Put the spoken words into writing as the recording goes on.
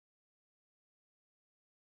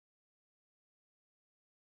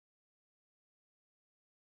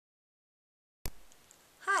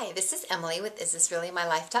Hi, this is Emily with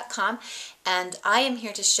isthisreallymylife.com, and I am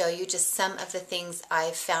here to show you just some of the things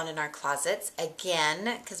I've found in our closets.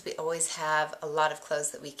 Again, because we always have a lot of clothes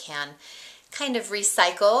that we can kind of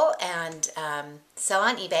recycle and sell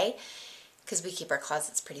on eBay, because we keep our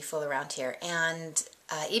closets pretty full around here. And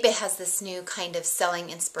eBay has this new kind of selling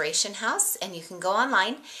inspiration house, and you can go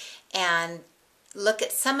online and look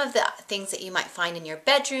at some of the things that you might find in your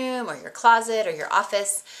bedroom or your closet or your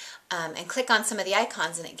office, and click on some of the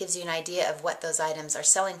icons, and it gives you an idea of what those items are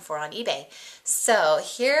selling for on eBay. So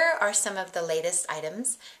here are some of the latest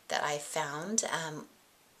items that I found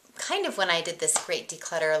kind of when I did this great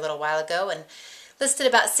declutter a little while ago and listed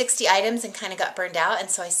about 60 items and kind of got burned out, and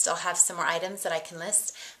so I still have some more items that I can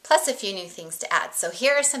list, plus a few new things to add. So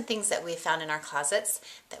here are some things that we found in our closets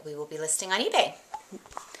that we will be listing on eBay.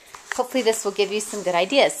 Hopefully this will give you some good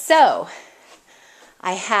ideas. So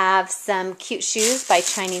I have some cute shoes by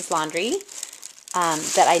Chinese Laundry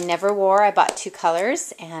that I never wore. I bought 2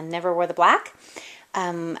 colors and never wore the black.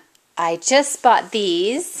 I just bought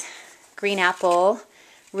these green apple,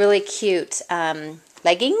 really cute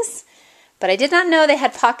leggings, but I did not know they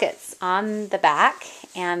had pockets on the back,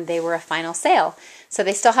 and they were a final sale. So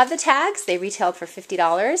they still have the tags. They retailed for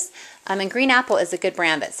 $50. And Green Apple is a good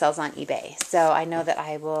brand that sells on eBay. So I know that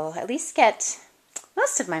I will at least get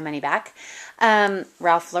most of my money back.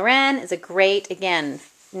 Ralph Lauren is a great, again,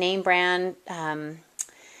 name brand.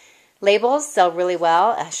 Labels sell really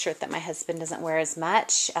well. A shirt that my husband doesn't wear as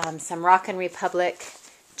much. Some Rock and Republic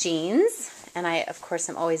jeans. And I, of course,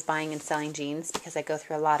 am always buying and selling jeans because I go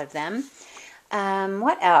through a lot of them.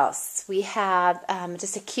 What else? We have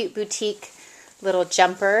just a cute boutique little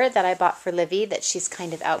jumper that I bought for Livy that she's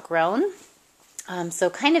kind of outgrown. So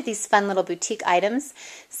kind of these fun little boutique items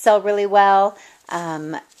sell really well.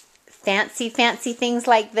 Fancy things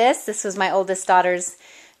like this. This was my oldest daughter's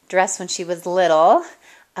dress when she was little.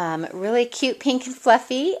 Really cute, pink and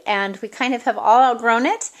fluffy, and we kind of have all outgrown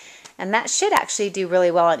it. And that should actually do really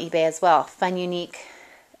well on eBay as well. Fun, unique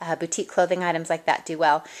boutique clothing items like that do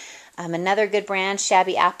well. Another good brand,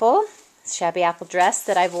 Shabby Apple dress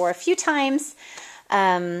that I've wore a few times,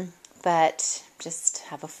 but just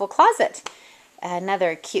have a full closet.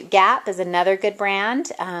 Another cute Gap is another good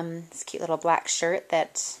brand. This cute little black shirt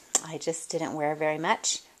that I just didn't wear very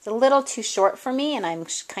much. It's a little too short for me, and I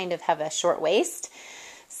kind of have a short waist.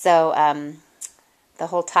 So the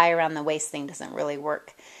whole tie around the waist thing doesn't really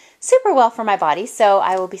work super well for my body. So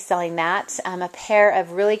I will be selling that. A pair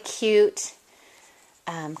of really cute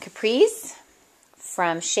capris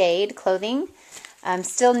from Shade Clothing.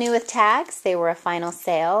 Still new with tags. They were a final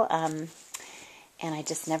sale. And I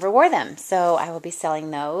just never wore them, so I will be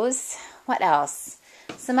selling those. What else?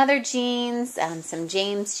 Some other jeans, some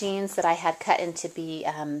James jeans that I had cut into be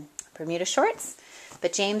Bermuda shorts.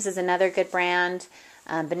 But James is another good brand.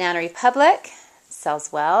 Banana Republic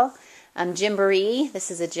sells well. Gymboree,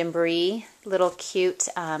 this is a Gymboree, little cute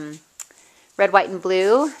red, white, and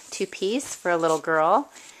blue 2-piece for a little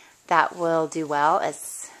girl. That will do well.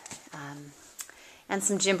 As and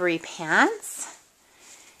some Gymboree pants.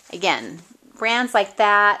 Again, brands like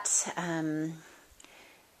that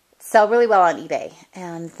sell really well on eBay.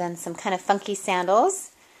 And then some kind of funky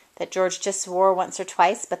sandals that George just wore once or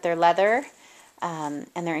twice, but they're leather, and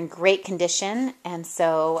they're in great condition. And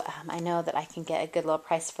so I know that I can get a good little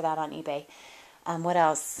price for that on eBay. What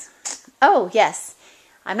else? Oh, yes.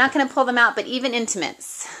 I'm not going to pull them out, but even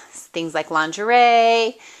intimates, things like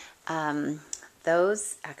lingerie,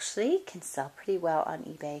 those actually can sell pretty well on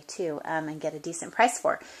eBay too, and get a decent price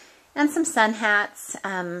for. And some sun hats.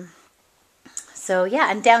 So yeah,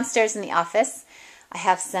 and downstairs in the office, I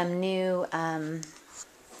have some new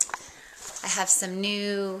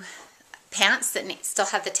pants that still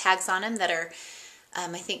have the tags on them that are,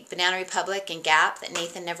 I think, Banana Republic and Gap that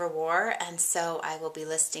Nathan never wore, and so I will be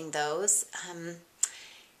listing those.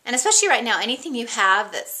 And especially right now, anything you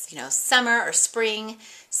have that's, summer or spring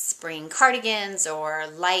cardigans or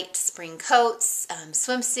light spring coats,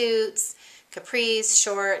 swimsuits, capris,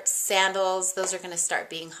 shorts, sandals, those are going to start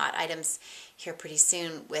being hot items here pretty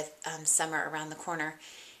soon with summer around the corner.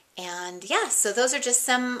 And yeah, so those are just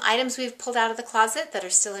some items we've pulled out of the closet that are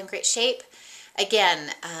still in great shape.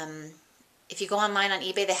 Again, if you go online on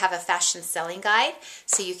eBay, they have a fashion selling guide,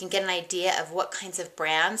 so you can get an idea of what kinds of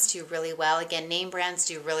brands do really well. Again, name brands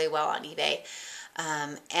do really well on eBay.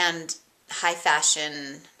 And high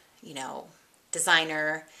fashion,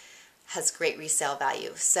 designer has great resale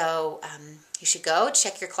value. So you should go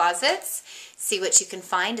check your closets, see what you can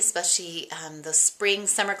find, especially those spring,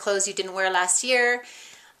 summer clothes you didn't wear last year.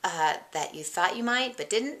 that you thought you might but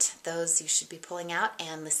didn't, those you should be pulling out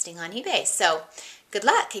and listing on eBay. So good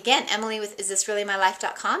luck. Again, Emily with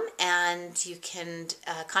isthisreallymylife.com, and you can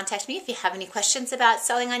contact me if you have any questions about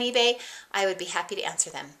selling on eBay. I would be happy to answer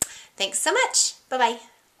them. Thanks so much. Bye-bye.